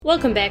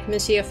Welcome back,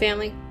 Missio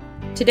family.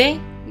 Today,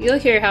 you'll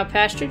hear how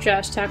Pastor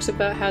Josh talks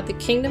about how the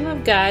kingdom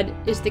of God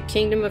is the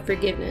kingdom of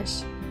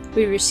forgiveness.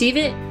 We receive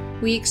it,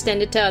 we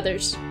extend it to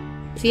others.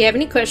 If you have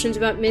any questions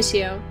about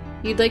Missio,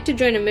 you'd like to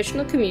join a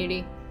missional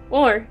community,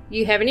 or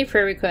you have any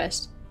prayer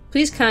requests,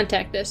 please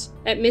contact us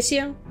at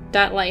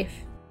missio.life.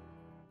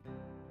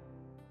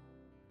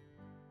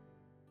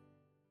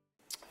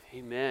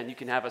 Amen. You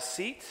can have a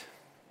seat.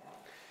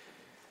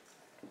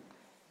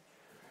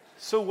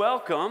 So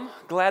welcome.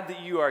 Glad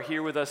that you are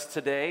here with us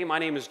today. My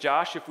name is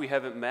Josh, if we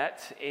haven't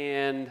met,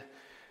 and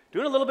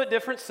doing a little bit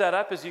different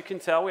setup. As you can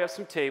tell, we have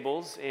some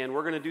tables, and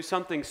we're going to do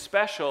something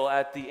special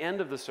at the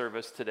end of the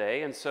service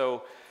today. And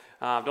so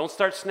don't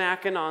start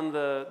snacking on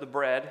the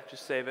bread.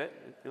 Just save it.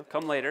 It'll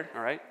come later,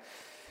 all right?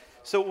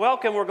 So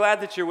welcome. We're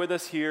glad that you're with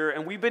us here.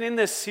 And we've been in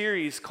this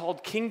series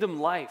called Kingdom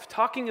Life,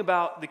 talking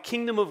about the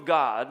kingdom of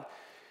God.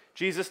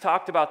 Jesus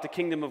talked about the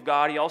kingdom of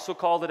God. He also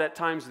called it at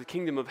times the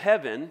kingdom of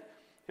heaven.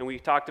 And we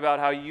talked about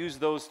how he used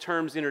those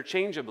terms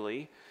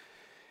interchangeably.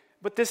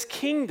 But this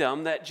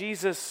kingdom that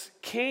Jesus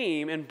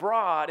came and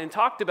brought and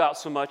talked about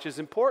so much is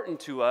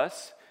important to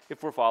us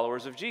if we're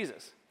followers of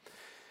Jesus.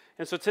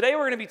 And so today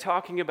we're going to be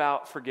talking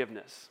about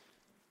forgiveness.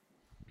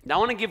 Now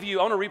I want to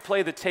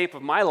replay the tape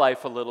of my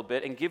life a little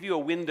bit and give you a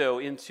window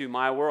into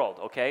my world,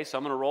 okay? So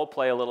I'm going to role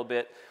play a little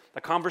bit, a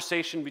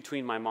conversation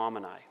between my mom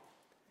and I.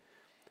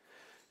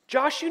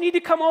 Josh, you need to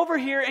come over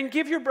here and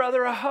give your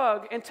brother a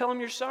hug and tell him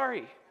you're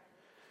sorry.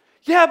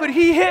 Yeah, but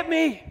he hit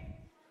me.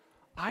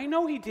 I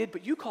know he did,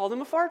 but you called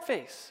him a fart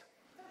face.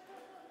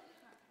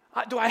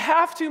 Do I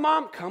have to,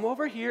 Mom? Come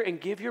over here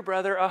and give your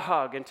brother a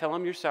hug and tell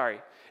him you're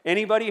sorry.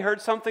 Anybody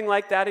heard something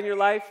like that in your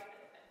life?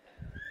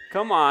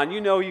 Come on,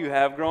 you know you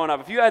have growing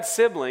up. If you had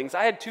siblings,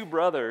 I had two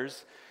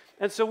brothers,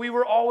 and so we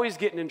were always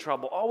getting in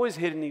trouble, always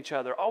hitting each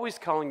other, always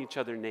calling each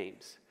other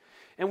names.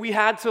 And we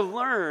had to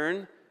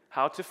learn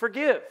how to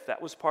forgive. That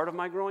was part of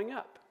my growing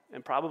up,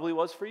 and probably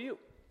was for you.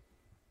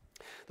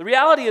 The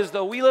reality is,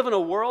 though, we live in a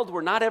world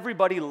where not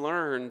everybody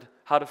learned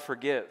how to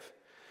forgive.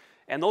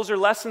 And those are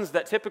lessons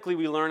that typically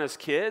we learn as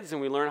kids,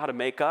 and we learn how to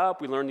make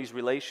up, we learn these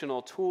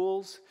relational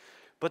tools.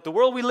 But the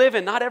world we live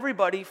in, not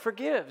everybody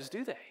forgives,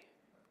 do they?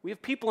 We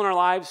have people in our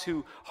lives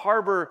who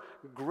harbor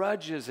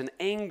grudges and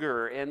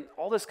anger and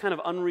all this kind of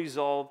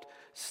unresolved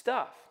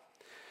stuff.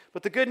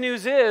 But the good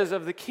news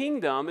of the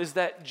kingdom is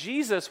that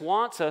Jesus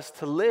wants us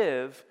to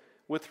live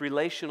with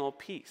relational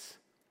peace.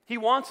 He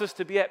wants us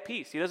to be at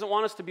peace. He doesn't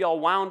want us to be all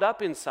wound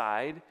up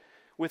inside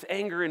with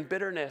anger and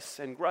bitterness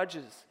and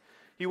grudges.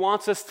 He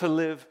wants us to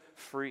live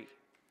free.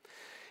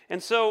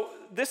 And so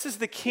this is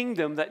the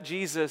kingdom that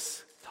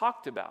Jesus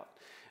talked about.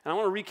 And I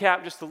want to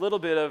recap just a little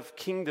bit of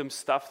kingdom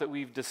stuff that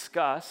we've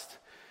discussed.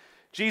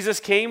 Jesus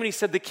came and he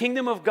said, the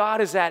kingdom of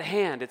God is at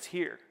hand. It's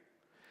here.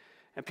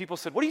 And people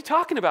said, what are you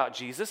talking about,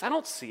 Jesus? I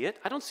don't see it.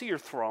 I don't see your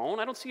throne.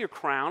 I don't see your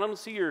crown. I don't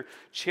see your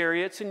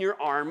chariots and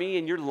your army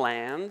and your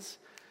lands.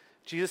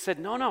 Jesus said,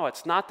 no,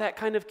 it's not that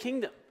kind of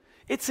kingdom.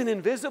 It's an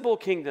invisible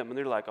kingdom. And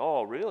they're like,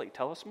 oh, really?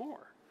 Tell us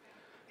more.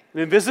 An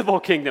invisible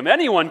kingdom.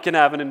 Anyone can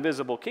have an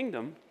invisible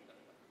kingdom.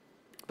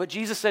 But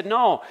Jesus said,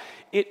 no,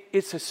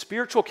 it's a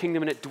spiritual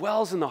kingdom and it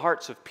dwells in the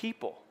hearts of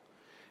people.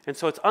 And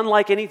so it's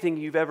unlike anything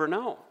you've ever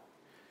known.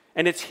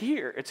 And it's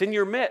here. It's in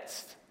your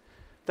midst.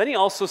 Then he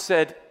also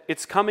said,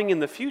 it's coming in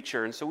the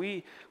future. And so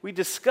we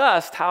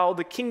discussed how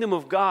the kingdom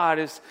of God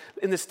is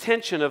in this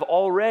tension of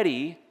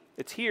already,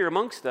 it's here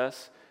amongst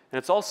us, and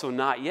it's also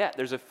not yet.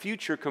 There's a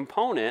future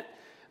component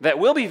that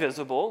will be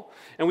visible,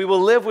 and we will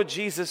live with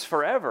Jesus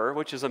forever,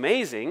 which is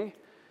amazing.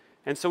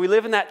 And so we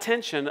live in that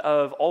tension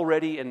of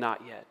already and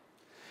not yet.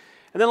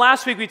 And then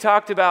last week we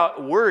talked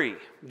about worry.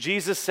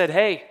 Jesus said,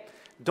 hey,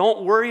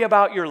 don't worry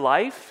about your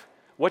life,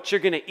 what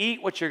you're going to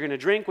eat, what you're going to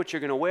drink, what you're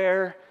going to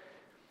wear,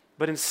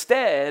 but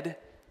instead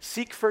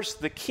seek first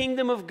the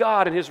kingdom of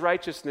God and his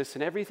righteousness,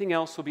 and everything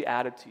else will be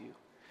added to you.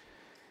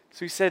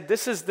 So he said,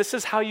 this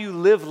is how you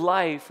live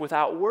life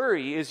without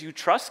worry, is you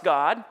trust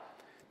God,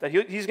 that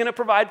he's going to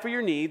provide for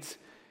your needs,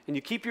 and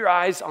you keep your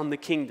eyes on the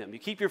kingdom. You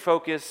keep your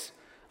focus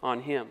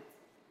on him.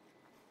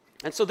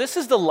 And so this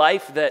is the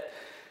life that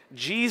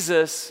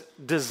Jesus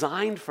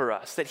designed for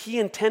us, that he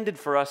intended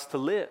for us to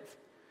live.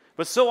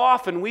 But so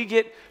often we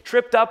get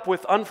tripped up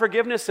with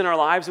unforgiveness in our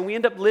lives, and we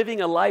end up living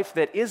a life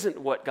that isn't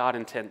what God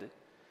intended.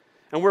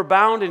 And we're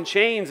bound in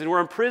chains, and we're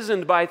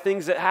imprisoned by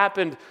things that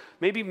happened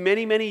maybe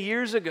many, many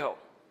years ago.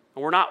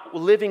 And we're not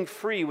living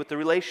free with the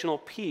relational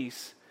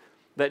peace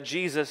that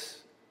Jesus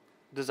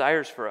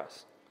desires for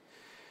us.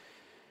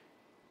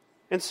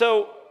 And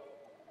so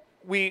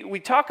we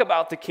talk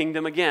about the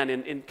kingdom again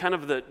in kind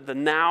of the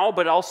now,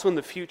 but also in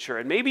the future.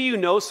 And maybe you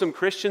know some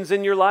Christians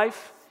in your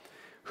life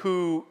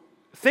who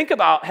think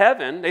about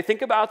heaven, they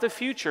think about the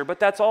future, but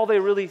that's all they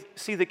really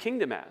see the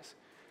kingdom as.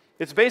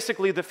 It's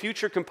basically the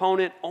future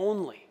component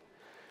only.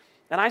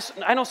 And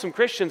I know some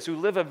Christians who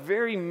live a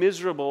very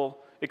miserable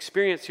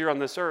experience here on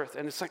this earth.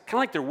 And it's like, kind of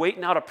like they're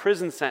waiting out a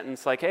prison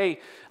sentence. Like, hey,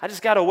 I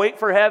just got to wait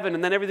for heaven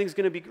and then everything's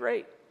going to be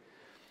great.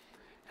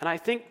 And I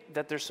think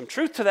that there's some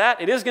truth to that.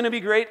 It is going to be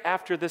great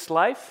after this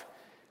life.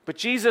 But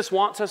Jesus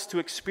wants us to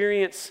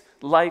experience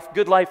life,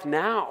 good life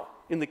now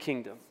in the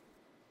kingdom.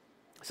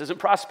 This isn't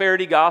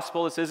prosperity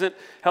gospel. This isn't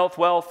health,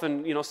 wealth,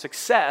 and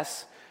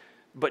success.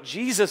 But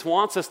Jesus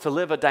wants us to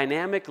live a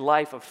dynamic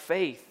life of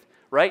faith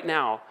right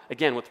now,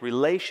 again, with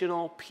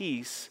relational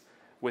peace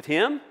with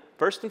Him,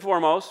 first and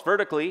foremost,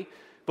 vertically,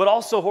 but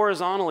also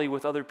horizontally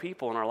with other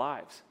people in our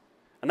lives.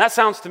 And that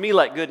sounds to me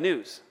like good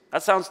news.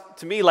 That sounds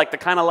to me like the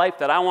kind of life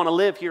that I want to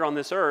live here on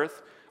this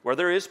earth, where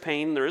there is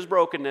pain, there is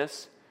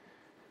brokenness,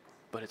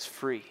 but it's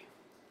free.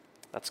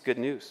 That's good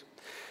news.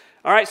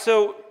 All right,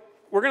 so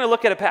we're going to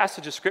look at a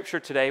passage of Scripture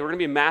today. We're going to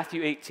be in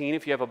Matthew 18.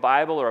 If you have a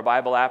Bible or a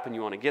Bible app and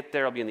you want to get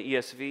there, I'll be in the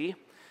ESV.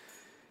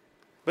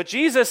 But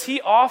Jesus,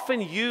 He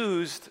often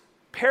used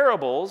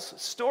parables,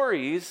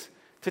 stories,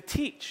 to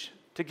teach,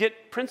 to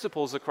get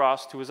principles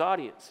across to His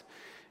audience.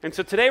 And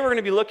so today we're going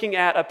to be looking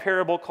at a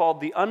parable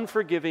called the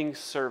unforgiving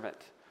servant.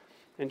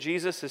 And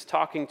Jesus is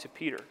talking to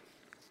Peter.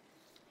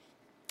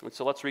 And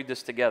so let's read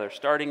this together,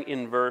 starting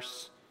in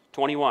verse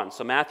 21.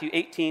 So Matthew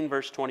 18,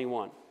 verse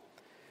 21.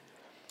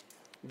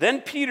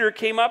 Then Peter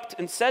came up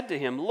and said to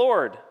Him,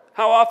 Lord,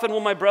 how often will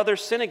my brother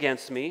sin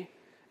against me,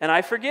 and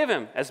I forgive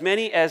him? As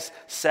many as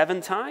 7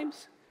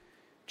 times?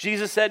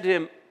 Jesus said to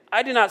him,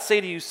 I do not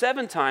say to you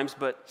 7 times,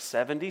 but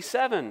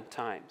 77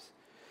 times.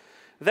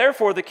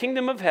 Therefore, the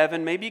kingdom of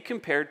heaven may be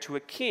compared to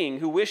a king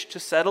who wished to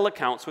settle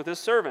accounts with his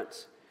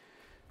servants.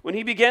 When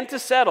he began to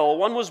settle,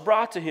 one was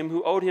brought to him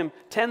who owed him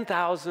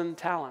 10,000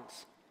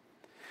 talents.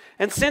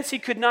 And since he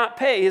could not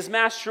pay, his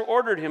master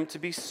ordered him to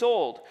be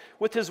sold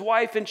with his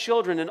wife and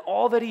children and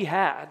all that he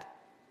had,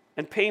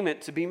 and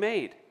payment to be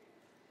made.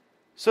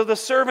 So the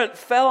servant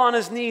fell on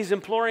his knees,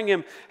 imploring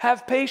him,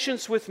 have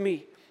patience with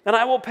me, and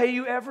I will pay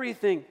you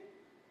everything.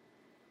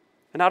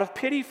 And out of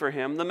pity for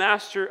him, the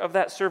master of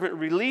that servant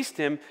released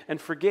him and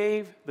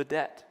forgave the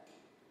debt.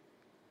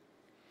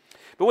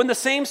 But when the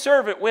same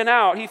servant went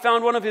out, he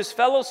found one of his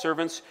fellow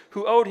servants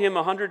who owed him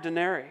 100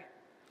 denarii.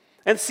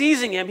 And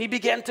seizing him, he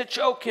began to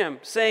choke him,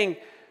 saying,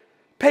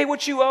 pay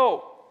what you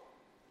owe.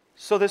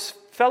 So this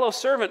fellow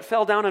servant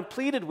fell down and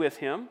pleaded with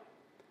him,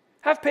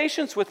 have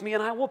patience with me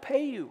and I will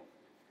pay you.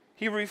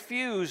 He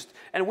refused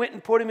and went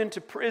and put him into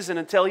prison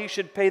until he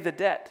should pay the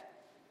debt.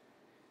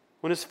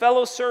 When his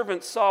fellow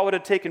servants saw what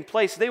had taken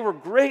place, they were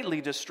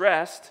greatly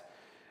distressed,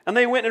 and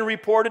they went and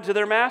reported to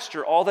their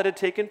master all that had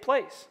taken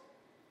place.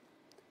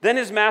 Then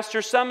his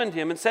master summoned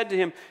him and said to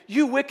him,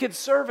 you wicked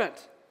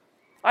servant,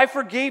 I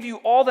forgave you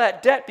all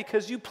that debt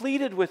because you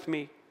pleaded with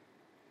me.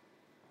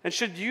 And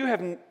should you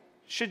have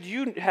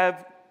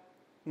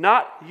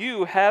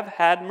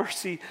had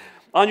mercy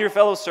on your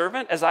fellow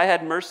servant as I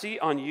had mercy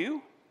on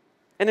you?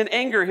 And in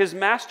anger his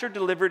master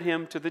delivered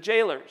him to the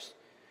jailers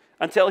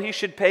until he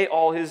should pay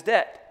all his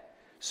debt.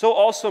 So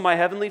also my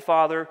heavenly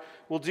Father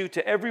will do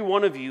to every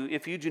one of you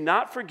if you do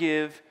not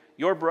forgive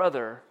your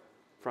brother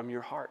from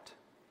your heart.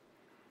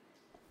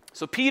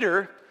 So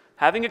Peter,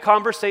 having a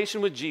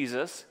conversation with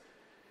Jesus,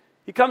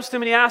 he comes to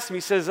him and he asks him,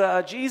 he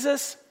says,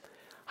 Jesus,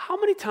 how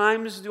many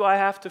times do I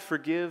have to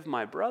forgive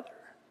my brother?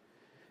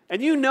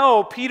 And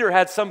Peter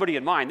had somebody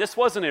in mind. This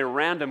wasn't a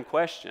random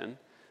question.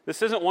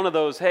 This isn't one of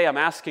those, hey, I'm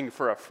asking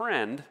for a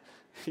friend,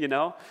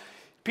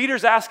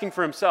 Peter's asking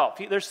for himself.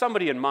 There's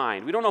somebody in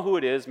mind. We don't know who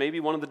it is. Maybe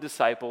one of the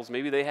disciples.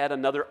 Maybe they had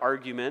another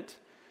argument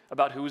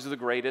about who's the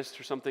greatest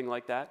or something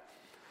like that.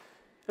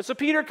 And so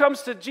Peter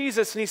comes to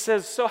Jesus and he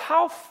says, so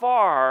how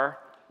far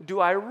do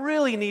I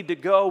really need to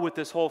go with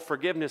this whole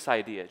forgiveness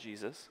idea,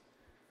 Jesus?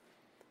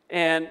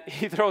 And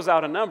he throws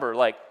out a number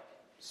like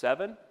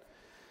 7.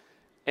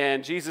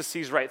 And Jesus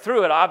sees right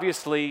through it.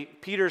 Obviously,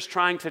 Peter's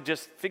trying to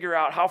just figure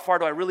out how far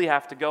do I really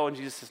have to go. And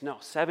Jesus says, no,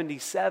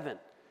 77.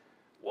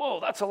 Whoa,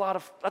 that's a lot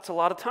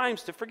of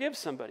times to forgive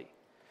somebody.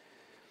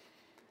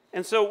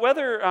 And so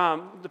whether,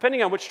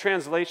 depending on which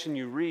translation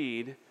you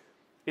read,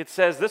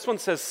 this one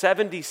says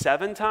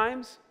 77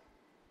 times.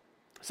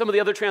 Some of the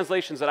other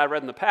translations that I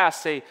read in the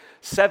past say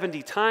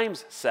 70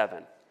 times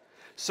 7.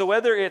 So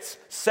whether it's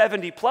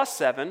 70 plus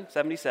 7,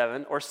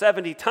 77, or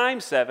 70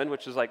 times 7,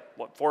 which is like,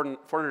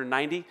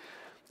 490,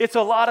 it's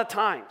a lot of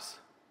times.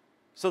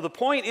 So the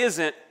point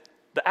isn't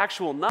the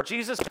actual number.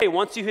 Jesus, hey,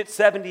 once you hit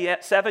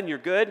 77, you're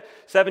good.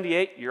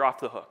 78, you're off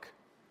the hook.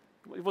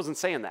 He wasn't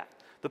saying that.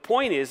 The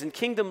point is, in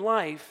kingdom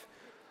life,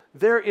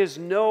 there is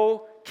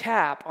no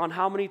cap on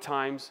how many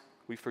times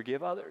we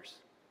forgive others.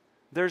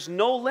 There's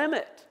no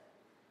limit.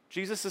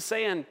 Jesus is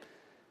saying,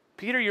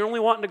 Peter, you're only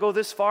wanting to go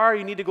this far,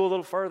 you need to go a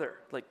little further.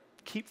 Like,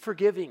 keep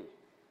forgiving.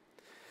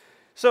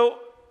 So,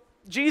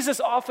 Jesus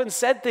often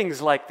said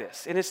things like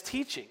this in his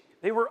teaching.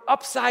 They were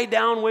upside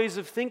down ways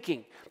of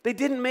thinking. They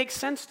didn't make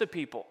sense to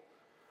people.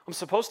 I'm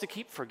supposed to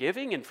keep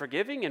forgiving and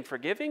forgiving and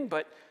forgiving,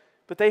 but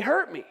they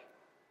hurt me.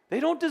 They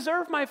don't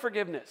deserve my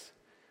forgiveness.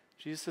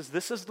 Jesus says,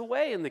 this is the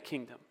way in the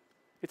kingdom.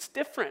 It's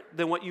different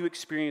than what you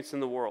experience in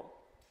the world.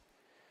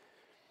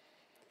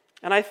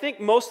 And I think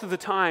most of the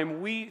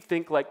time we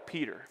think like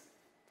Peter.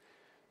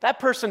 That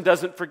person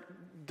doesn't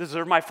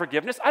deserve my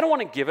forgiveness. I don't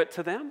want to give it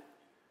to them.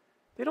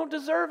 They don't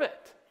deserve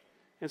it.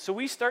 And so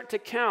we start to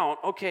count,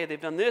 okay, they've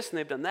done this and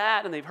they've done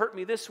that and they've hurt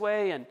me this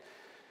way. And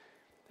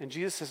And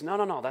Jesus says,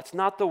 no, that's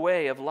not the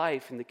way of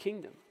life in the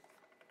kingdom.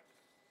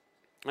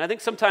 And I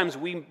think sometimes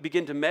we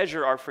begin to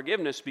measure our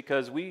forgiveness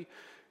because we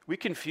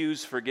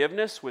confuse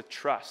forgiveness with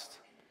trust.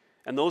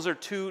 And those are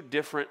two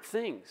different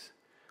things.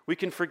 We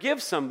can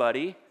forgive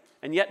somebody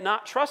and yet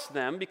not trust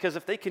them because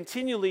if they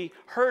continually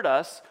hurt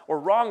us or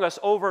wrong us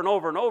over and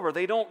over and over,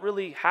 they don't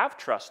really have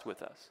trust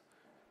with us.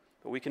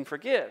 But we can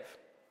forgive.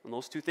 And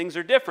those two things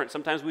are different.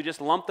 Sometimes we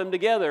just lump them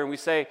together and we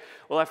say,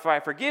 well, if I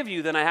forgive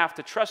you, then I have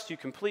to trust you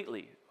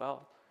completely.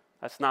 Well,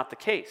 that's not the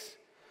case.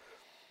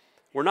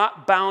 We're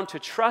not bound to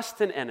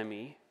trust an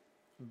enemy,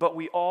 but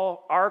we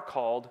all are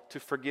called to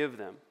forgive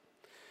them.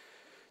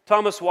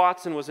 Thomas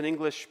Watson was an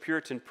English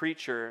Puritan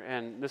preacher,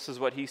 and this is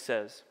what he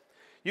says.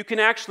 You can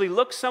actually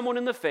look someone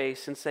in the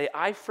face and say,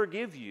 I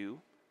forgive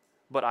you,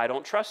 but I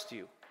don't trust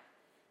you.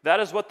 That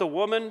is what the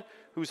woman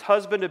whose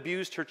husband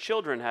abused her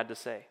children had to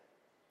say.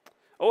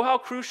 Oh, how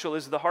crucial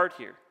is the heart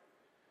here.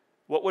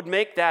 What would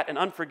make that an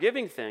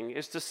unforgiving thing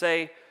is to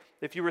say,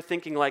 if you were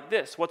thinking like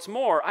this, what's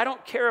more, I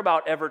don't care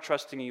about ever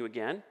trusting you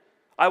again.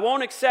 I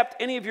won't accept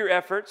any of your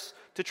efforts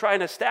to try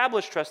and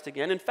establish trust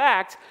again. In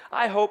fact,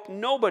 I hope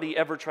nobody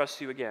ever trusts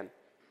you again.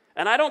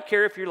 And I don't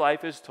care if your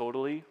life is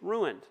totally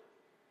ruined.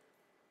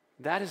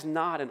 That is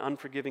not an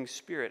unforgiving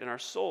spirit, and our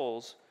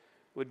souls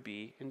would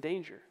be in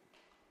danger.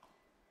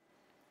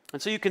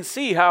 And so you can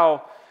see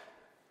how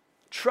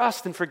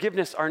trust and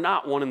forgiveness are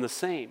not one and the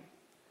same.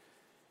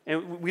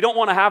 And we don't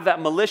want to have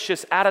that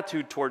malicious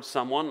attitude towards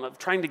someone, of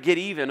trying to get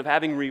even, of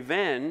having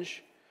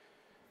revenge.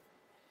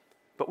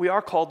 But we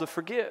are called to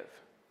forgive.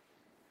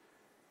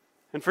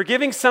 And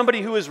forgiving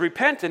somebody who is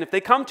repentant, if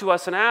they come to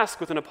us and ask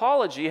with an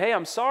apology, hey,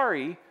 I'm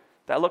sorry,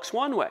 that looks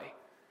one way.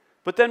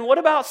 But then what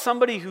about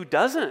somebody who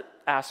doesn't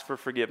ask for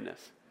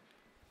forgiveness?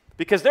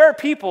 Because there are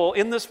people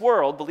in this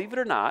world, believe it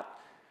or not,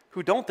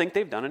 who don't think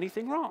they've done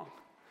anything wrong.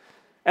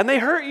 And they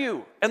hurt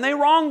you, and they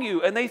wrong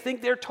you, and they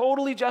think they're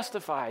totally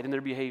justified in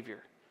their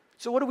behavior.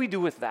 So what do we do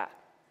with that?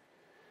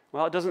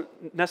 Well, it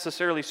doesn't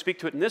necessarily speak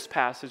to it in this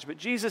passage, but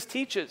Jesus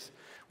teaches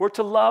we're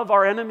to love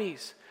our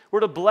enemies.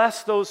 We're to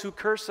bless those who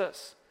curse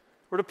us.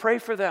 We're to pray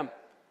for them.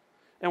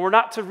 And we're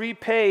not to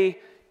repay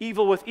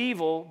evil with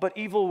evil, but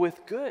evil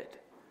with good.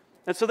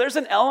 And so there's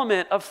an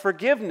element of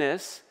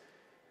forgiveness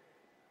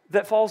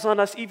that falls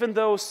on us even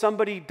though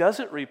somebody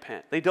doesn't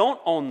repent. They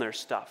don't own their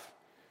stuff.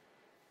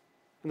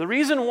 And the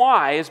reason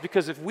why is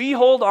because if we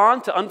hold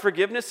on to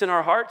unforgiveness in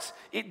our hearts,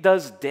 it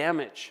does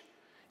damage.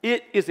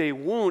 It is a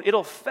wound.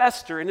 It'll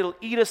fester and it'll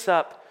eat us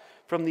up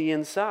from the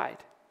inside.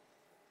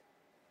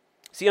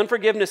 See,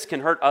 unforgiveness can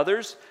hurt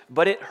others,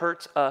 but it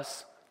hurts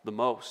us the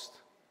most.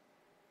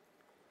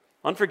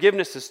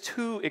 Unforgiveness is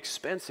too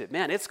expensive.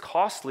 Man, it's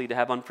costly to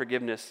have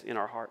unforgiveness in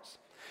our hearts.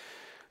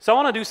 So I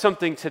want to do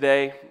something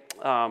today.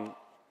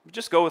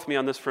 Just go with me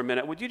on this for a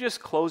minute. Would you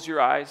just close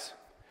your eyes?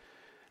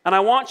 And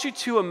I want you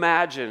to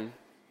imagine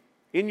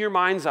in your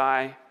mind's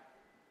eye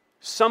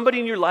somebody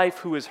in your life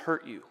who has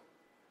hurt you.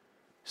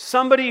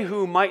 Somebody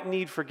who might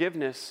need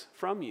forgiveness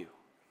from you.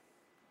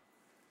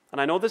 And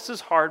I know this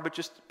is hard, but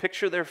just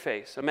picture their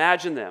face.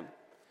 Imagine them.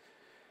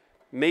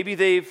 Maybe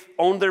they've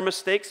owned their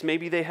mistakes,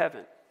 maybe they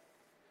haven't.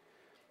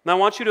 Now I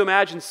want you to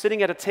imagine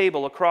sitting at a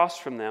table across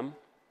from them,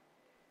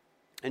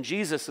 and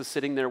Jesus is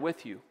sitting there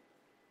with you.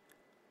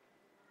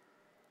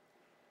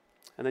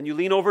 And then you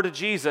lean over to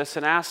Jesus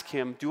and ask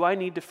him, do I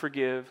need to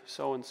forgive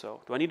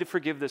so-and-so? Do I need to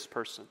forgive this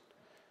person?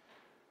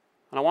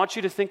 And I want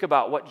you to think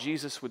about what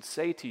Jesus would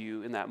say to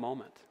you in that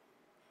moment.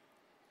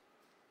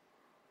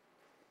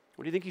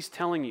 What do you think he's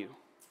telling you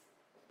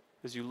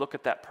as you look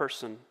at that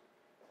person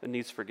that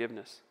needs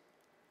forgiveness?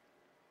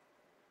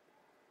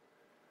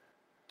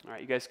 All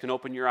right, you guys can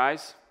open your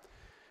eyes.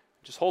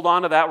 Just hold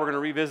on to that. We're going to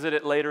revisit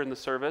it later in the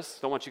service.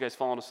 Don't want you guys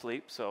falling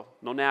asleep, so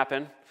no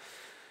napping.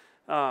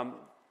 But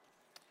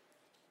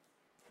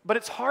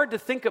it's hard to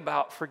think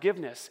about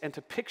forgiveness and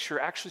to picture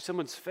actually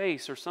someone's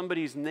face or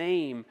somebody's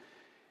name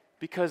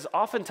because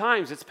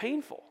oftentimes it's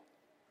painful.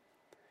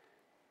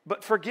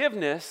 But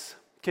forgiveness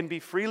can be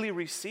freely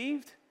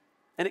received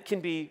and it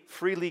can be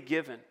freely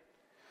given.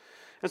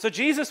 And so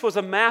Jesus was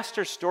a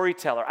master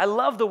storyteller. I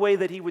love the way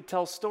that he would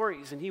tell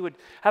stories, and he would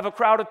have a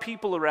crowd of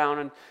people around.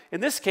 And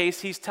in this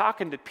case, he's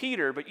talking to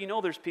Peter, but you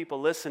know there's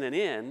people listening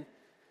in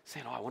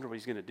saying, oh, I wonder what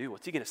he's going to do.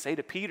 What's he going to say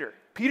to Peter?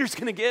 Peter's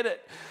going to get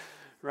it,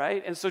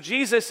 right? And so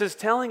Jesus is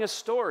telling a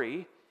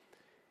story,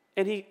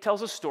 and he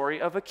tells a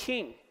story of a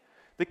king.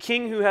 The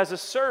king who has a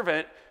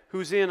servant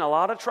who's in a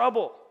lot of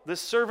trouble.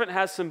 This servant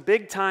has some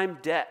big-time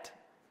debt,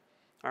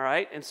 all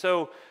right? And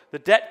so the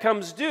debt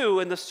comes due,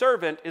 and the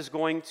servant is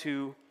going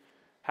to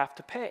have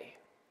to pay.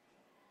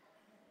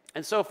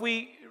 And so if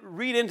we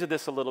read into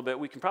this a little bit,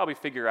 we can probably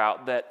figure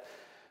out that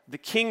the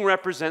king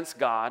represents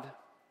God,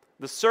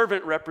 the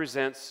servant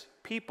represents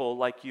people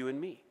like you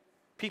and me,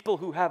 people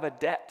who have a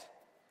debt.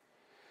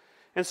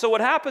 And so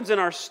what happens in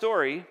our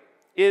story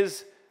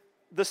is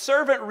the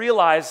servant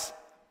realized,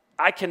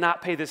 I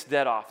cannot pay this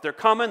debt off. They're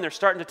coming, they're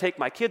starting to take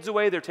my kids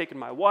away, they're taking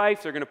my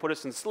wife, they're going to put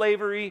us in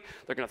slavery,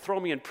 they're going to throw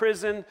me in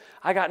prison.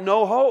 I got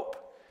no hope.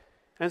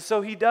 And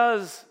so he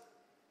does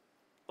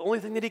only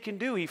thing that he can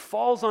do. He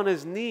falls on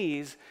his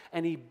knees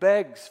and he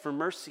begs for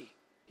mercy.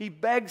 He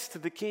begs to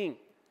the king,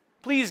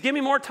 please give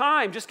me more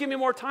time. Just give me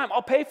more time.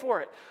 I'll pay for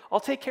it. I'll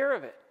take care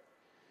of it.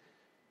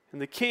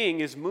 And the king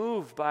is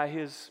moved by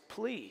his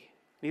plea,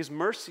 his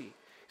mercy. He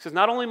says,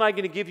 not only am I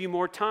going to give you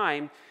more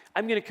time,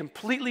 I'm going to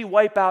completely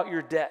wipe out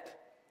your debt.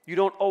 You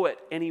don't owe it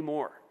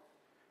anymore.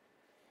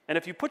 And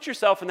if you put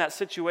yourself in that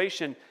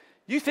situation,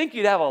 you think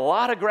you'd have a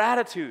lot of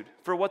gratitude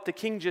for what the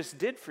king just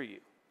did for you.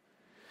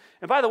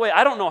 And by the way,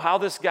 I don't know how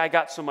this guy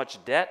got so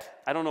much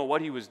debt. I don't know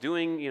what he was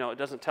doing. It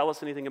doesn't tell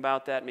us anything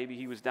about that. Maybe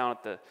he was down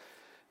at the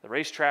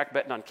racetrack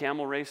betting on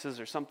camel races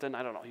or something.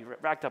 I don't know. He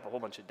racked up a whole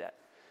bunch of debt.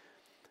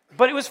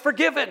 But it was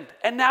forgiven,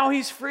 and now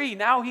he's free.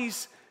 Now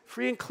he's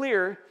free and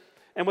clear.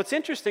 And what's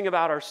interesting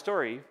about our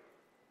story,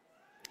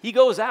 he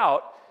goes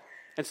out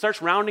and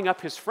starts rounding up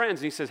his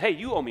friends, and he says, hey,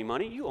 you owe me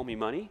money. You owe me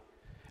money.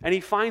 And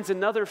he finds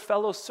another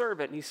fellow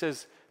servant, and he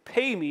says,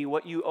 pay me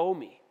what you owe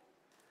me.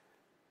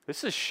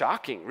 This is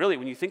shocking, really,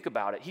 when you think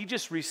about it. He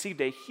just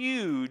received a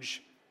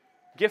huge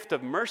gift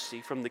of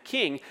mercy from the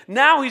king.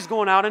 Now he's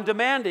going out and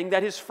demanding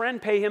that his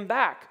friend pay him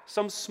back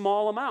some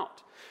small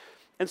amount.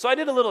 And so I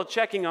did a little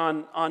checking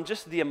on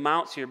just the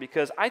amounts here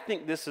because I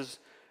think this is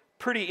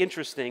pretty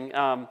interesting.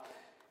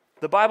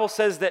 The Bible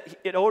says that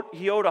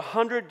he owed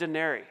 100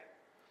 denarii.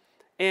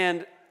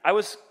 And I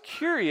was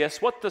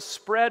curious what the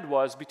spread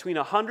was between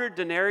 100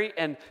 denarii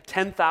and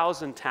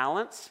 10,000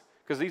 talents.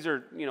 Because these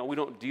are, we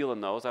don't deal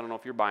in those. I don't know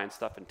if you're buying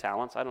stuff in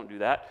talents. I don't do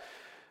that.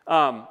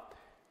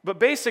 But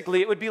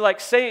basically, it would be like,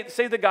 say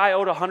the guy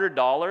owed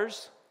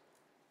 $100.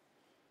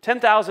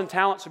 10,000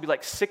 talents would be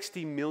like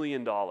 $60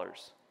 million.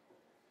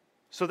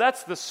 So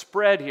that's the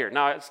spread here.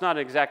 Now, it's not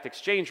an exact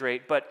exchange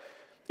rate, but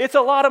it's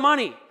a lot of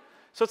money.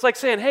 So it's like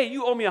saying, hey,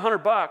 you owe me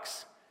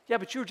 $100. Yeah,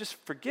 but you were just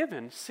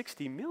forgiven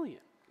 $60 million.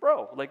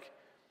 Bro,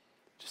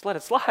 just let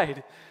it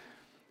slide.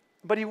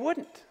 But he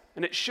wouldn't.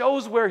 And it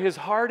shows where his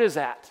heart is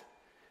at.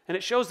 And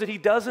it shows that he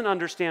doesn't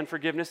understand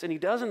forgiveness and he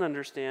doesn't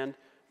understand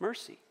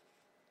mercy.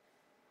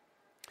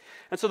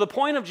 And so the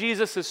point of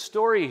Jesus'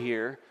 story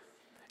here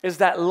is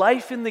that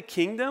life in the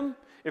kingdom,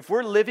 if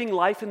we're living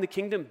life in the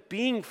kingdom,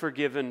 being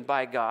forgiven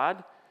by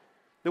God,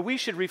 that we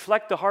should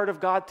reflect the heart of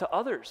God to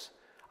others.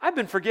 I've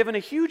been forgiven a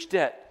huge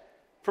debt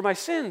for my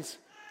sins.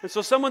 And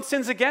so someone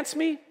sins against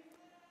me,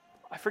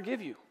 I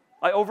forgive you.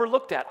 I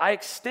overlook that. I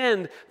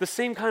extend the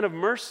same kind of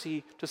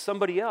mercy to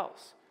somebody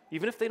else,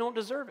 even if they don't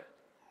deserve it.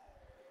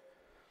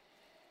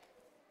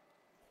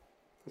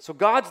 And so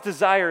God's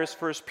desire is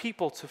for his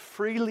people to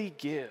freely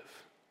give,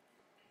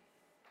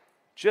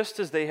 just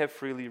as they have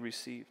freely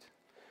received.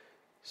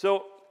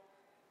 So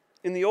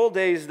in the old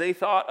days, they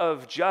thought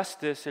of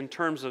justice in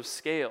terms of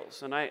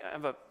scales. And I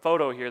have a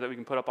photo here that we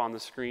can put up on the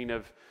screen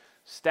of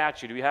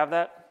statue. Do we have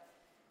that?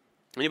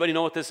 Anybody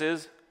know what this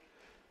is?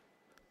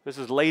 This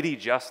is Lady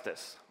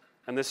Justice.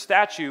 And this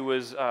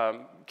statue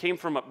came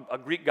from a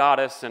Greek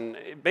goddess, and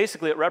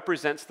basically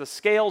the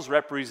scales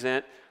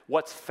represent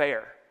what's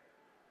fair.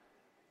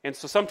 And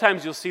so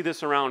sometimes you'll see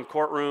this around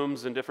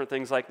courtrooms and different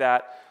things like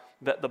that.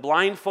 The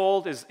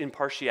blindfold is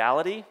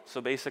impartiality, so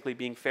basically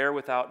being fair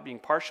without being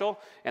partial.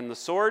 And the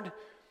sword,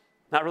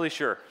 not really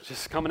sure,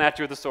 just coming at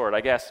you with the sword,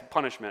 I guess,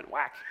 punishment,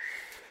 whack.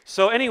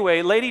 So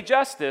anyway, Lady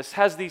Justice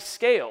has these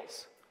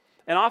scales.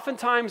 And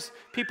oftentimes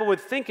people would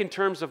think in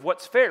terms of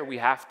what's fair. We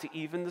have to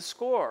even the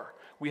score.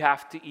 We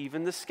have to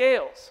even the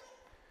scales.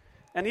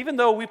 And even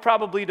though we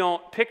probably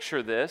don't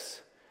picture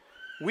this,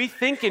 we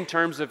think in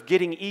terms of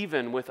getting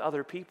even with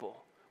other people.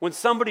 When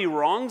somebody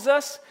wrongs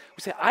us,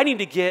 we say, I need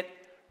to get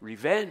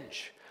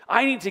revenge.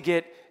 I need to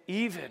get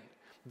even.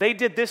 They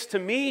did this to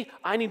me,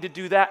 I need to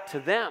do that to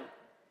them.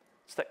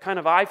 It's that kind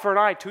of eye for an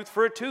eye, tooth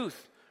for a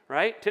tooth,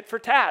 right? Tit for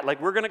tat.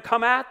 Like we're going to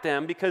come at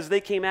them because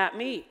they came at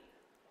me.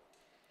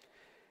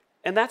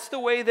 And that's the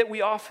way that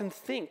we often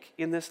think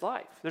in this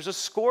life. There's a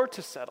score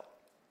to settle.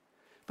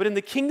 But in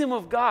the kingdom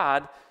of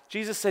God,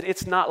 Jesus said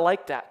it's not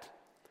like that.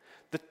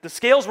 The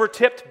scales were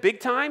tipped big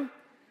time.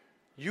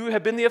 You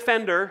have been the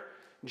offender.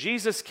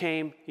 Jesus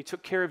came, he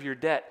took care of your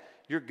debt.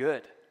 You're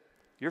good.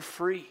 You're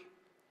free.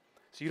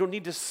 So you don't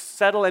need to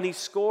settle any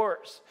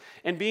scores.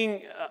 And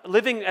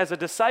living as a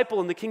disciple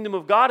in the kingdom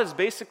of God is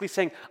basically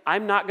saying,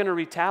 I'm not going to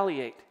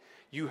retaliate.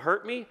 You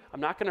hurt me, I'm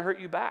not going to hurt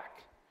you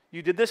back.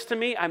 You did this to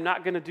me, I'm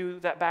not going to do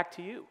that back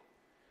to you.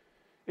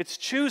 It's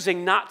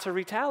choosing not to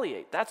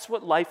retaliate. That's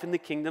what life in the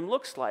kingdom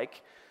looks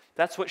like.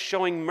 That's what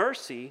showing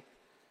mercy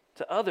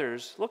to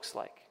others looks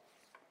like.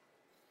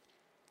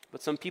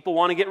 But some people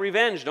want to get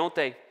revenge, don't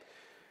they?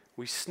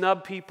 We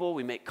snub people,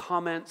 we make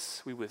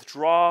comments, we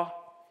withdraw.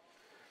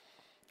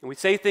 And we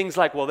say things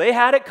like, well, they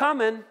had it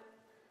coming.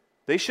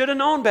 They should have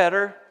known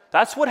better.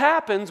 That's what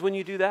happens when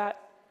you do that.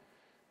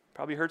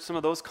 Probably heard some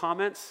of those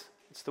comments.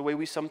 It's the way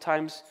we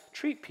sometimes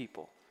treat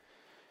people.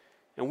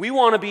 And we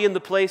want to be in the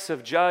place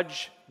of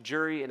judge,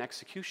 jury, and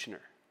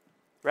executioner.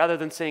 Rather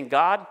than saying,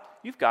 God,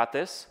 you've got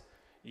this.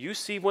 You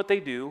see what they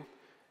do.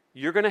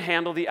 You're going to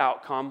handle the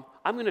outcome.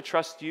 I'm going to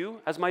trust you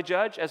as my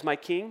judge, as my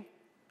king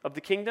of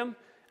the kingdom,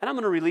 and I'm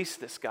going to release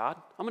this, God.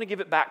 I'm going to give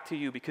it back to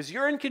you because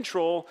you're in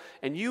control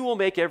and you will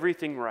make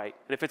everything right.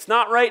 And if it's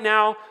not right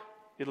now,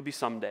 it'll be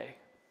someday.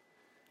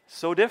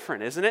 So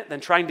different, isn't it, than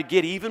trying to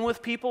get even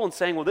with people and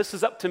saying, well, this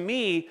is up to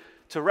me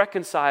to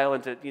reconcile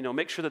and to,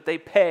 make sure that they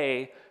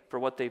pay for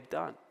what they've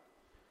done.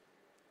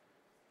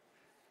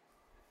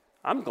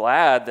 I'm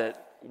glad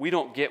that we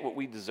don't get what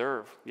we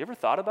deserve. You ever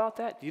thought about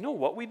that? Do you know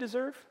what we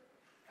deserve?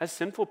 As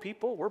sinful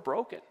people, we're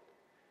broken.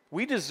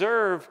 We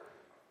deserve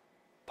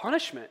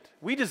punishment.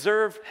 We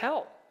deserve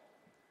hell.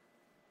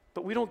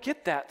 But we don't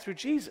get that through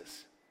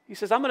Jesus. He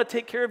says, I'm going to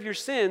take care of your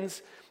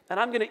sins, and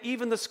I'm going to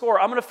even the score.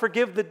 I'm going to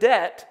forgive the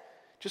debt,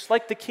 just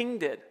like the king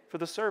did for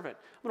the servant.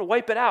 I'm going to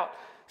wipe it out.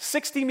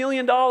 $60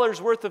 million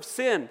worth of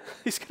sin.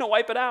 He's going to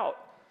wipe it out.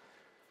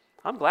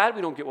 I'm glad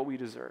we don't get what we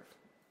deserve.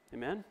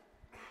 Amen?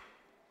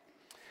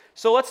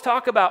 So let's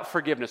talk about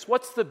forgiveness.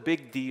 What's the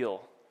big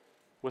deal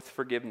with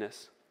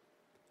forgiveness?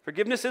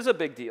 Forgiveness is a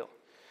big deal.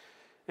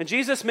 And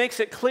Jesus makes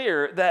it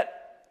clear that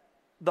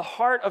the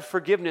heart of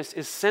forgiveness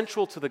is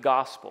central to the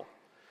gospel.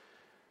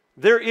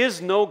 There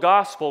is no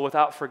gospel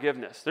without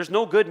forgiveness. There's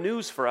no good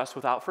news for us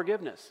without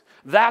forgiveness.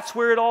 That's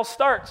where it all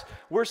starts.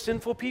 We're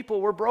sinful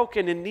people. We're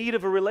broken, in need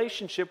of a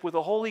relationship with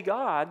a holy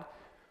God.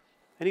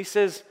 And he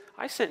says,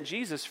 I sent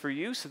Jesus for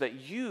you so that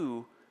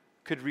you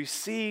could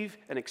receive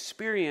and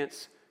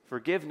experience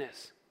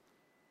forgiveness.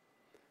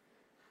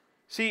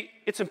 See,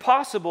 it's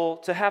impossible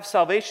to have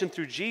salvation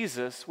through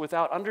Jesus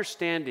without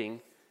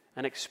understanding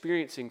and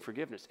experiencing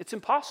forgiveness. It's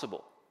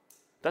impossible.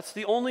 That's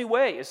the only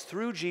way, is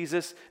through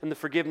Jesus and the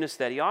forgiveness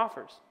that he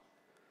offers.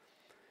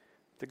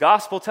 The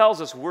gospel tells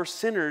us we're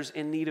sinners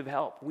in need of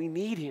help. We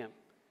need him.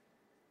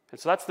 And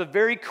so that's the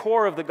very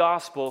core of the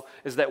gospel,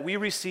 is that we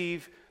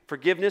receive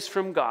forgiveness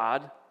from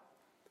God,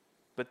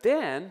 but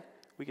then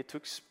we get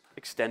to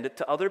extend it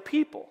to other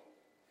people.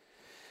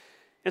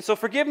 And so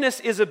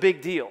forgiveness is a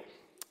big deal.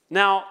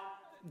 Now,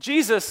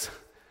 Jesus,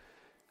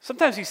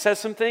 sometimes he says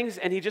some things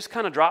and he just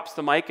kind of drops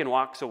the mic and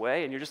walks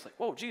away, and you're just like,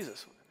 whoa,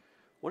 Jesus,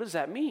 what does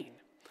that mean?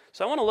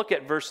 So I want to look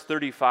at verse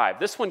 35.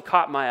 This one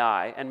caught my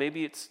eye, and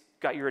maybe it's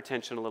got your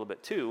attention a little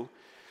bit too,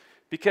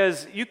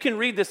 because you can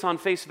read this on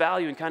face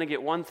value and kind of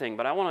get one thing,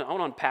 but I want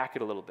to unpack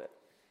it a little bit.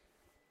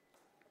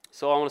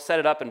 So I want to set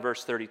it up in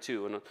verse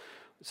 32. And it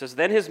says,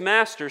 then his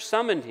master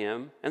summoned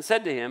him and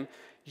said to him,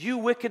 you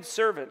wicked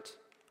servant,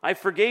 I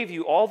forgave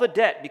you all the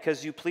debt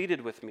because you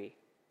pleaded with me.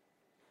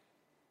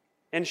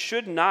 And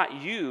should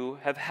not you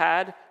have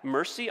had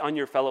mercy on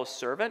your fellow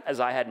servant as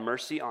I had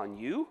mercy on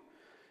you?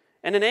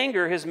 And in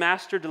anger his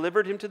master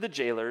delivered him to the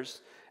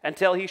jailers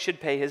until he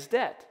should pay his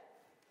debt.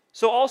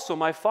 So also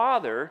my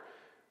Father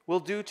will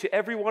do to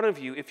every one of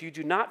you if you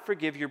do not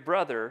forgive your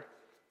brother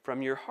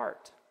from your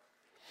heart.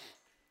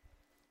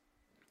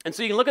 And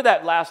so you can look at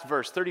that last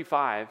verse,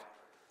 35,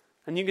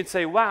 and you can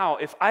say, wow,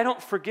 if I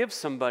don't forgive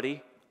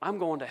somebody, I'm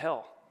going to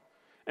hell.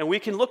 And we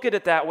can look at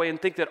it that way and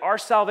think that our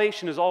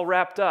salvation is all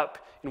wrapped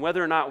up in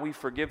whether or not we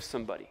forgive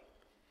somebody.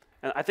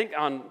 And I think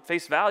on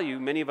face value,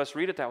 many of us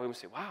read it that way and we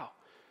say, wow.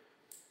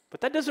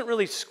 But that doesn't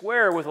really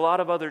square with a lot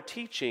of other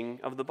teaching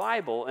of the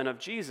Bible and of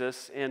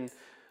Jesus and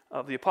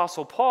of the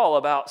Apostle Paul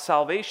about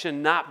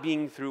salvation not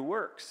being through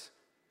works.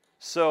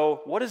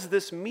 So what does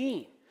this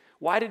mean?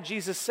 Why did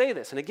Jesus say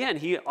this? And again,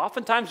 he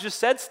oftentimes just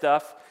said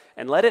stuff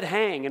and let it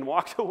hang and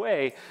walked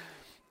away,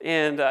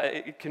 and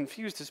it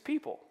confused his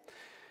people.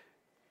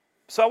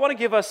 So I want to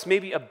give us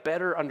maybe a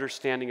better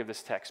understanding of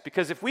this text,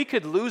 because if we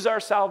could lose our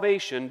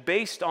salvation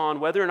based on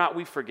whether or not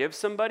we forgive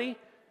somebody,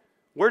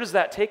 where does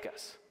that take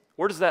us?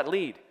 Where does that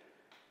lead?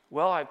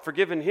 Well, I've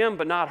forgiven him,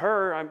 but not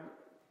her. I'm,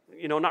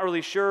 not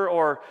really sure.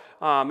 Or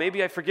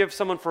maybe I forgive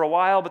someone for a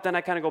while, but then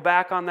I kind of go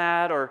back on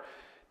that. Or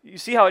you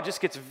see how it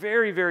just gets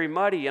very, very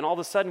muddy, and all of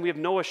a sudden we have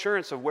no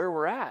assurance of where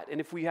we're at and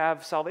if we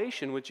have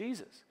salvation with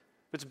Jesus.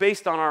 If it's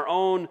based on our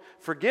own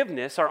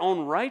forgiveness, our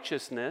own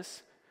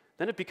righteousness,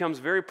 then it becomes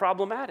very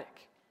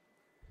problematic.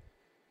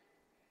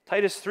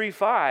 Titus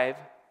 3:5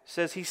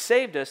 says he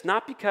saved us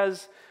not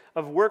because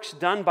of works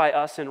done by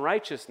us in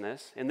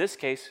righteousness, in this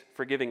case,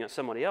 forgiving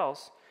somebody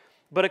else,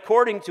 but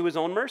according to his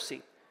own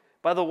mercy,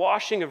 by the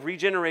washing of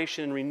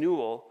regeneration and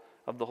renewal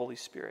of the Holy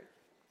Spirit.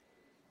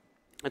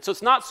 And so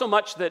it's not so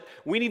much that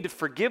we need to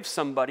forgive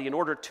somebody in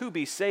order to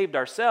be saved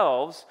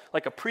ourselves,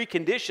 like a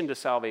precondition to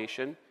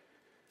salvation,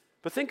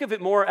 but think of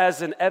it more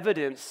as an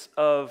evidence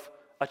of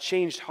a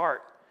changed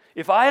heart.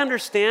 If I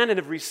understand and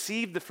have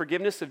received the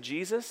forgiveness of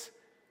Jesus,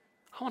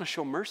 I want to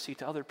show mercy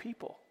to other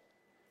people.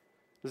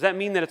 Does that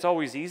mean that it's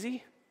always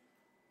easy?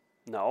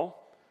 No.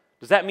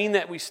 Does that mean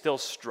that we still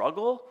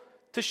struggle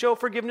to show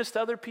forgiveness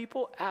to other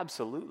people?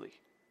 Absolutely.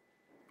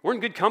 We're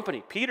in good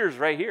company. Peter's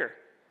right here.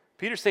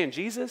 Peter's saying,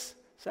 Jesus,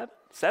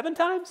 seven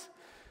times?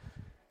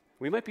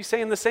 We might be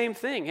saying the same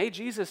thing. Hey,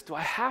 Jesus, do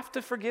I have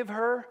to forgive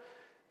her?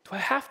 Do I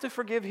have to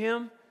forgive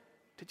him?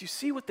 Did you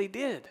see what they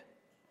did?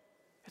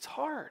 It's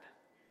hard.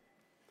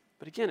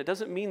 But again, it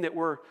doesn't mean that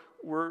we're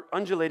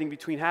undulating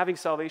between having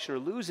salvation or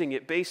losing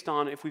it based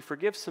on if we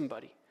forgive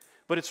somebody.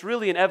 But it's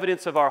really an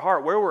evidence of our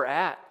heart, where we're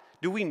at.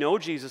 Do we know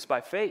Jesus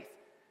by faith?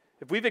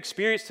 If we've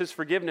experienced his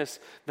forgiveness,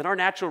 then our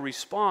natural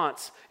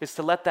response is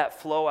to let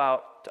that flow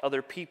out to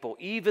other people,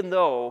 even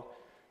though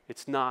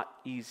it's not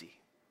easy.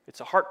 It's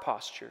a heart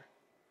posture.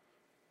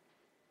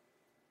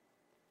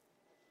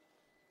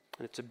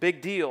 And it's a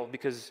big deal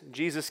because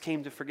Jesus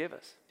came to forgive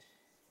us.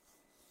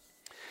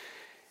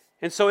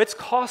 And so it's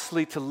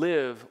costly to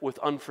live with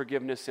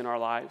unforgiveness in our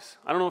lives.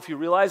 I don't know if you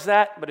realize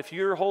that, but if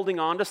you're holding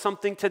on to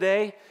something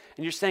today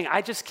and you're saying,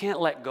 I just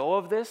can't let go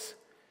of this,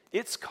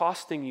 it's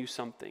costing you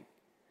something.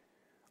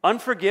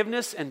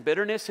 Unforgiveness and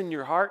bitterness in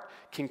your heart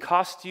can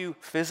cost you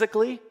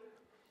physically.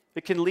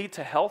 It can lead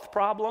to health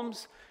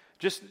problems.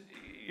 Just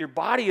your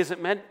body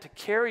isn't meant to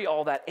carry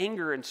all that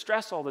anger and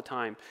stress all the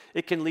time.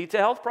 It can lead to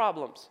health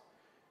problems.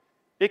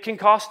 It can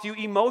cost you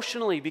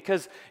emotionally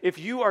because if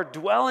you are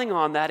dwelling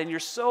on that and you're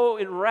so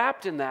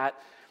enwrapped in that,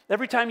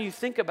 every time you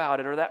think about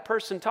it or that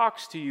person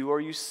talks to you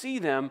or you see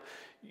them,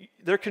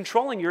 they're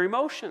controlling your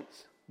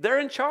emotions. They're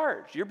in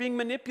charge. You're being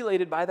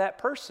manipulated by that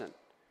person.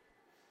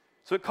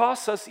 So it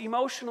costs us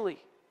emotionally.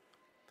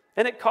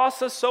 And it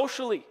costs us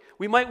socially.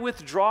 We might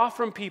withdraw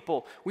from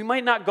people. We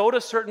might not go to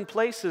certain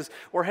places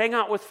or hang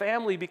out with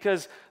family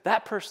because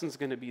that person's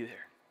going to be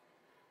there.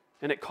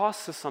 And it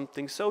costs us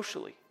something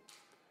socially.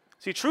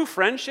 See, true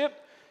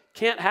friendship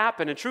can't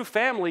happen and true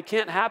family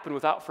can't happen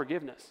without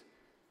forgiveness.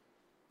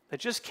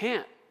 It just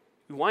can't.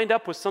 We wind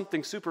up with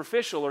something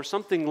superficial or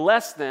something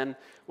less than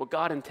what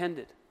God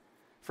intended.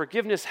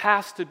 Forgiveness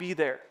has to be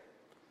there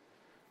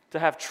to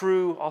have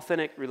true,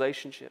 authentic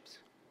relationships.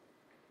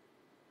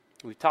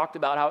 We've talked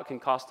about how it can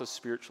cost us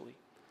spiritually.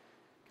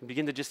 It can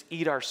begin to just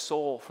eat our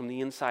soul from the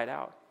inside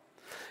out.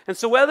 And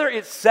so whether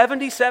it's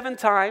 77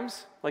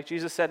 times, like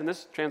Jesus said in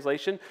this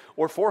translation,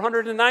 or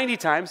 490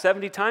 times,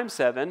 70 times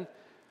 7,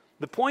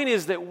 the point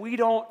is that we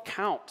don't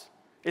count.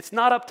 It's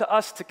not up to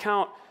us to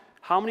count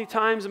how many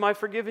times am I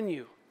forgiven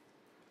you.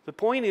 The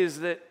point is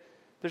that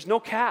there's no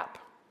cap.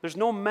 There's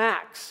no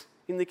max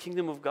in the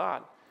kingdom of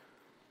God.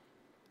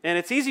 And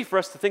it's easy for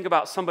us to think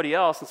about somebody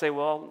else and say,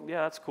 well,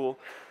 yeah, that's cool.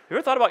 Have you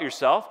ever thought about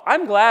yourself?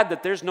 I'm glad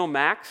that there's no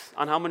max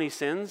on how many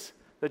sins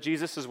that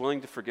Jesus is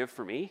willing to forgive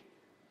for me.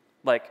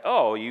 Like,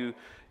 oh, you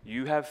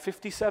have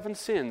 57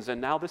 sins, and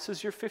now this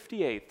is your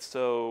 58th,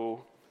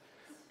 so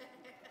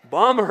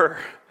bummer,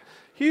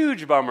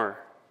 huge bummer.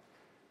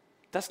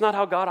 That's not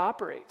how God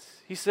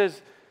operates. He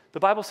says, the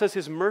Bible says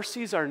his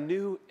mercies are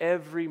new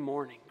every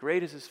morning.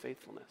 Great is his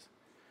faithfulness.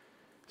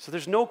 So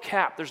there's no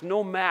cap, there's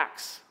no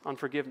max on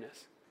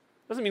forgiveness.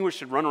 Doesn't mean we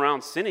should run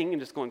around sinning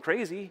and just going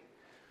crazy.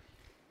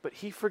 But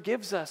he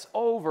forgives us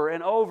over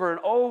and over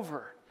and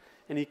over.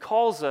 And he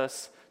calls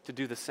us to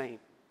do the same.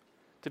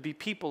 To be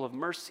people of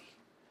mercy.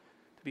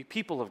 To be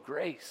people of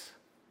grace.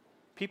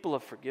 People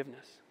of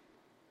forgiveness.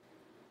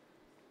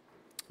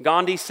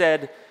 Gandhi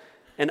said,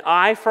 an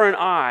eye for an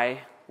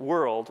eye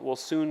world will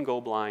soon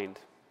go blind.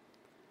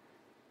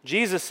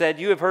 Jesus said,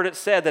 you have heard it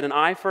said that an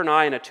eye for an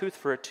eye and a tooth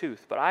for a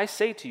tooth. But I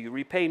say to you,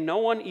 repay no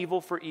one evil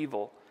for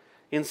evil.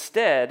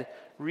 Instead,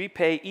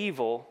 repay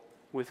evil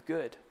with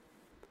good.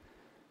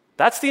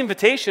 That's the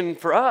invitation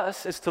for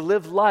us, is to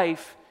live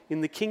life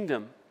in the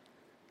kingdom.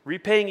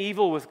 Repaying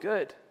evil with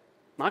good.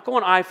 Not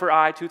going eye for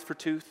eye, tooth for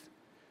tooth.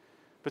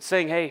 But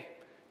saying, hey,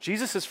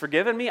 Jesus has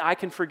forgiven me, I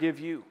can forgive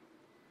you.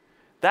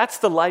 That's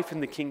the life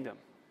in the kingdom.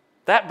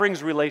 That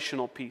brings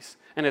relational peace.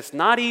 And it's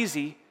not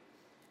easy,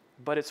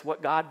 but it's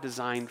what God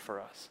designed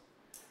for us.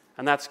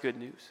 And that's good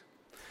news.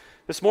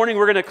 This morning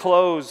we're going to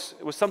close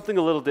with something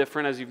a little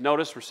different. As you've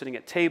noticed, we're sitting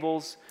at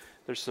tables.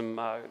 There's some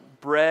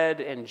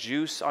bread and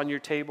juice on your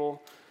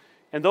table.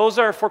 And those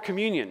are for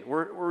communion.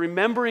 We're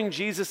remembering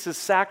Jesus'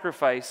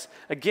 sacrifice,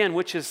 again,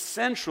 which is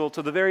central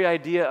to the very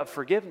idea of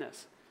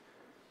forgiveness.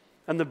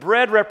 And the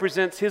bread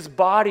represents his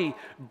body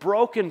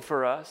broken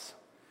for us.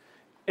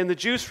 And the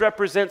juice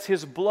represents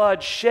his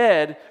blood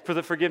shed for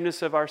the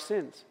forgiveness of our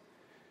sins.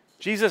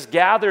 Jesus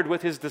gathered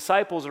with his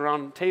disciples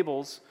around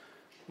tables,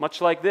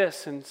 much like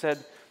this, and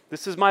said,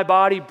 this is my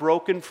body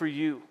broken for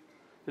you.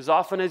 As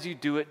often as you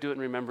do it in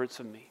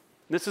remembrance of me.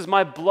 This is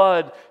my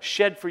blood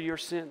shed for your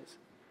sins.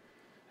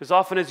 As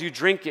often as you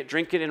drink it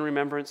in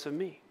remembrance of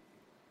me.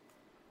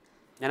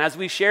 And as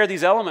we share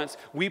these elements,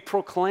 we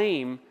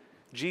proclaim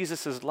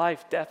Jesus'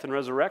 life, death, and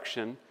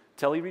resurrection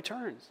till he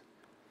returns.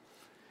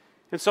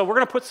 And so we're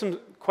going to put some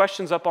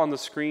questions up on the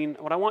screen.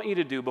 What I want you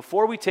to do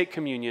before we take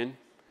communion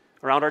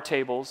around our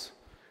tables,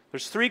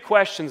 there's 3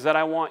 questions that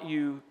I want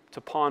you to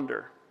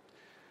ponder.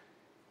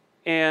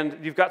 And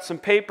you've got some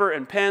paper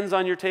and pens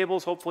on your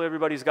tables. Hopefully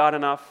everybody's got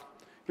enough.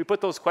 We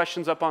put those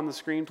questions up on the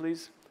screen,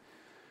 please.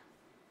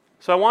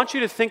 So I want you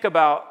to think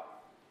about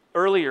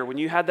earlier when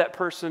you had that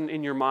person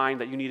in your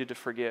mind that you needed to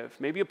forgive.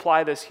 Maybe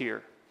apply this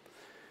here.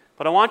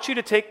 But I want you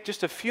to take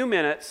just a few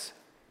minutes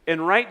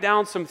and write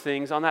down some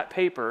things on that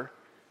paper.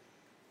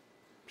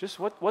 Just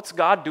what's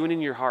God doing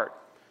in your heart?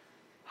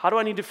 How do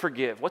I need to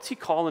forgive? What's he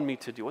calling me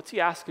to do? What's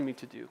he asking me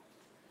to do?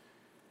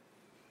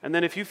 And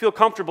then if you feel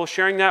comfortable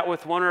sharing that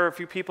with one or a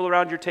few people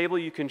around your table,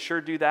 you can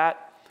sure do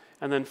that.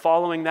 And then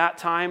following that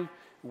time,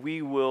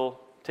 we will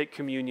take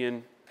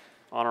communion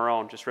on our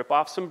own. Just rip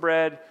off some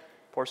bread,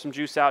 Pour some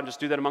juice out and just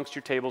do that amongst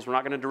your tables. We're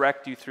not going to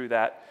direct you through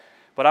that.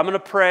 But I'm going to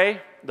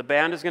pray. The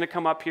band is going to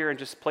come up here and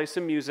just play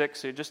some music.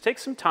 So you just take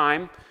some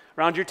time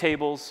around your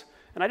tables.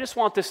 And I just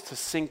want this to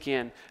sink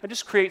in. And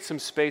just create some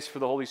space for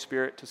the Holy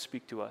Spirit to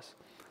speak to us.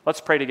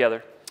 Let's pray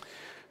together.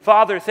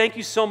 Father, thank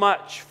you so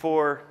much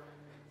for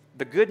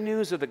the good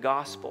news of the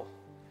gospel,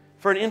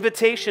 for an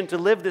invitation to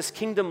live this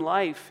kingdom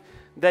life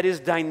that is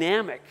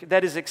dynamic,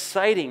 that is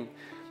exciting,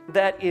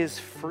 that is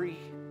free.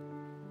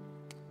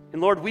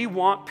 And Lord, we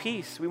want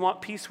peace. We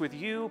want peace with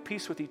you,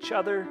 peace with each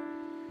other.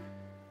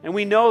 And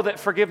we know that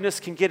unforgiveness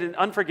can get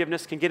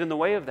in the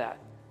way of that.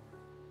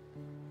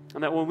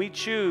 And that when we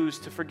choose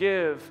to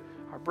forgive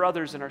our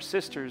brothers and our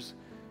sisters,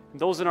 and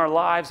those in our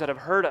lives that have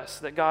hurt us,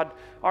 that God,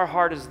 our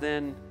heart is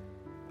then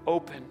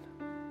open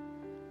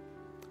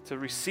to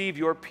receive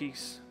your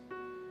peace.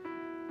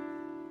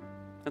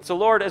 And so,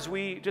 Lord, as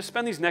we just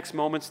spend these next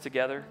moments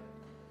together,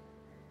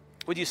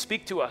 would you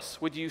speak to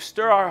us? Would you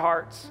stir our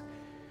hearts?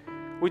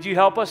 Would you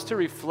help us to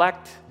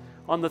reflect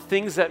on the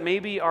things that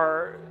maybe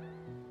are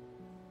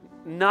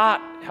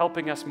not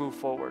helping us move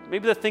forward?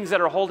 Maybe the things that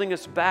are holding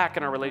us back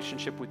in our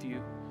relationship with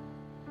you,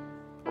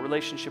 our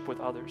relationship with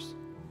others.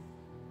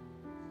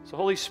 So,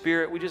 Holy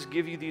Spirit, we just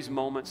give you these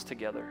moments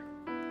together.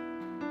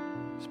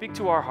 Speak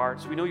to our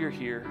hearts. We know you're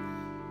here.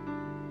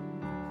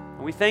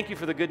 And we thank you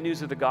for the good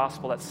news of the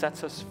gospel that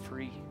sets us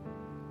free.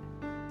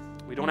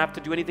 We don't have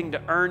to do anything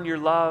to earn your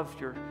love,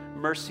 your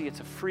mercy. It's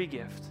a free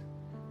gift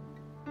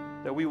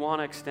that we want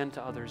to extend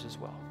to others as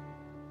well.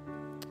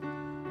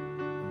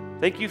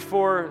 Thank you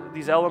for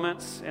these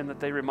elements and that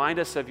they remind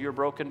us of your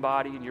broken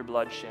body and your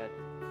blood shed.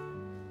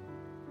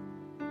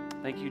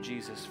 Thank you,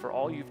 Jesus, for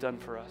all you've done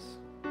for us.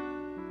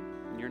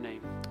 In your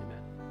name, amen.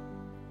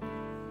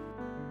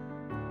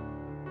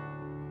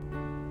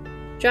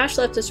 Josh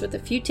left us with a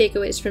few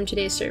takeaways from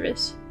today's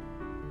service.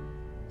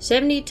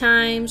 70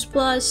 times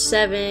plus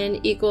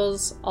 7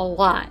 equals a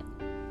lot.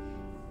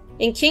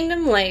 In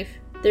kingdom life,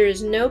 there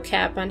is no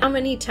cap on how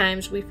many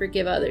times we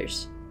forgive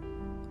others.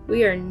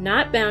 We are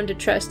not bound to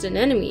trust an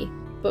enemy,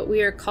 but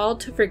we are called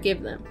to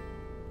forgive them.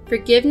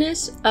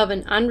 Forgiveness of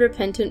an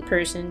unrepentant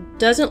person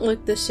doesn't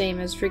look the same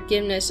as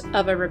forgiveness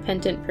of a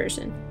repentant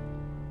person.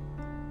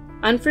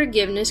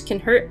 Unforgiveness can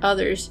hurt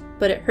others,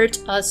 but it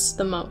hurts us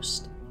the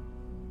most.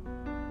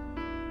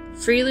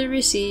 Freely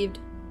received,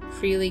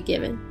 freely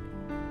given.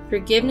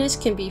 Forgiveness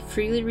can be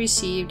freely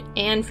received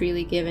and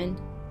freely given.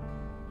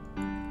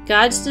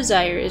 God's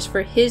desire is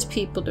for His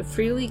people to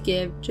freely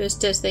give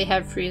just as they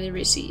have freely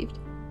received.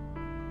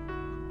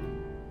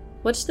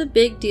 What's the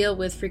big deal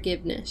with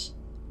forgiveness?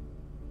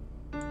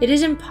 It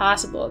is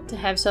impossible to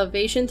have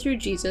salvation through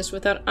Jesus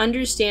without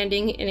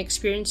understanding and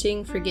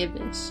experiencing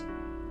forgiveness.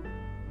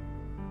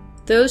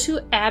 Those who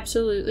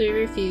absolutely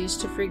refuse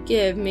to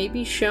forgive may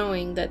be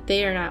showing that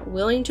they are not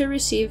willing to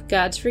receive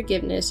God's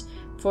forgiveness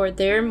for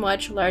their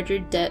much larger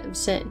debt of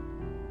sin.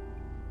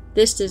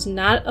 This does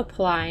not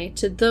apply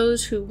to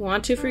those who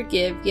want to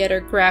forgive yet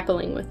are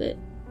grappling with it.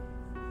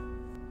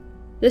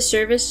 This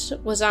service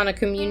was on a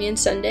Communion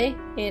Sunday,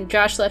 and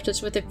Josh left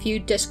us with a few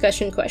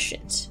discussion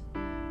questions.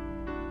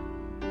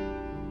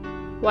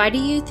 Why do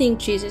you think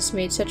Jesus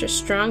made such a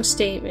strong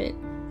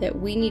statement that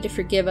we need to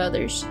forgive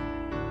others?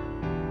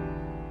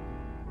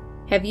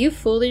 Have you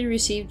fully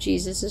received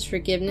Jesus'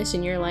 forgiveness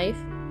in your life?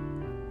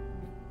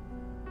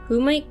 Who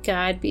might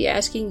God be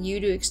asking you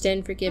to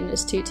extend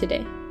forgiveness to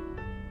today?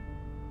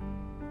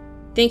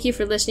 Thank you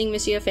for listening,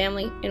 Missio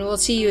family, and we'll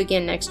see you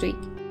again next week.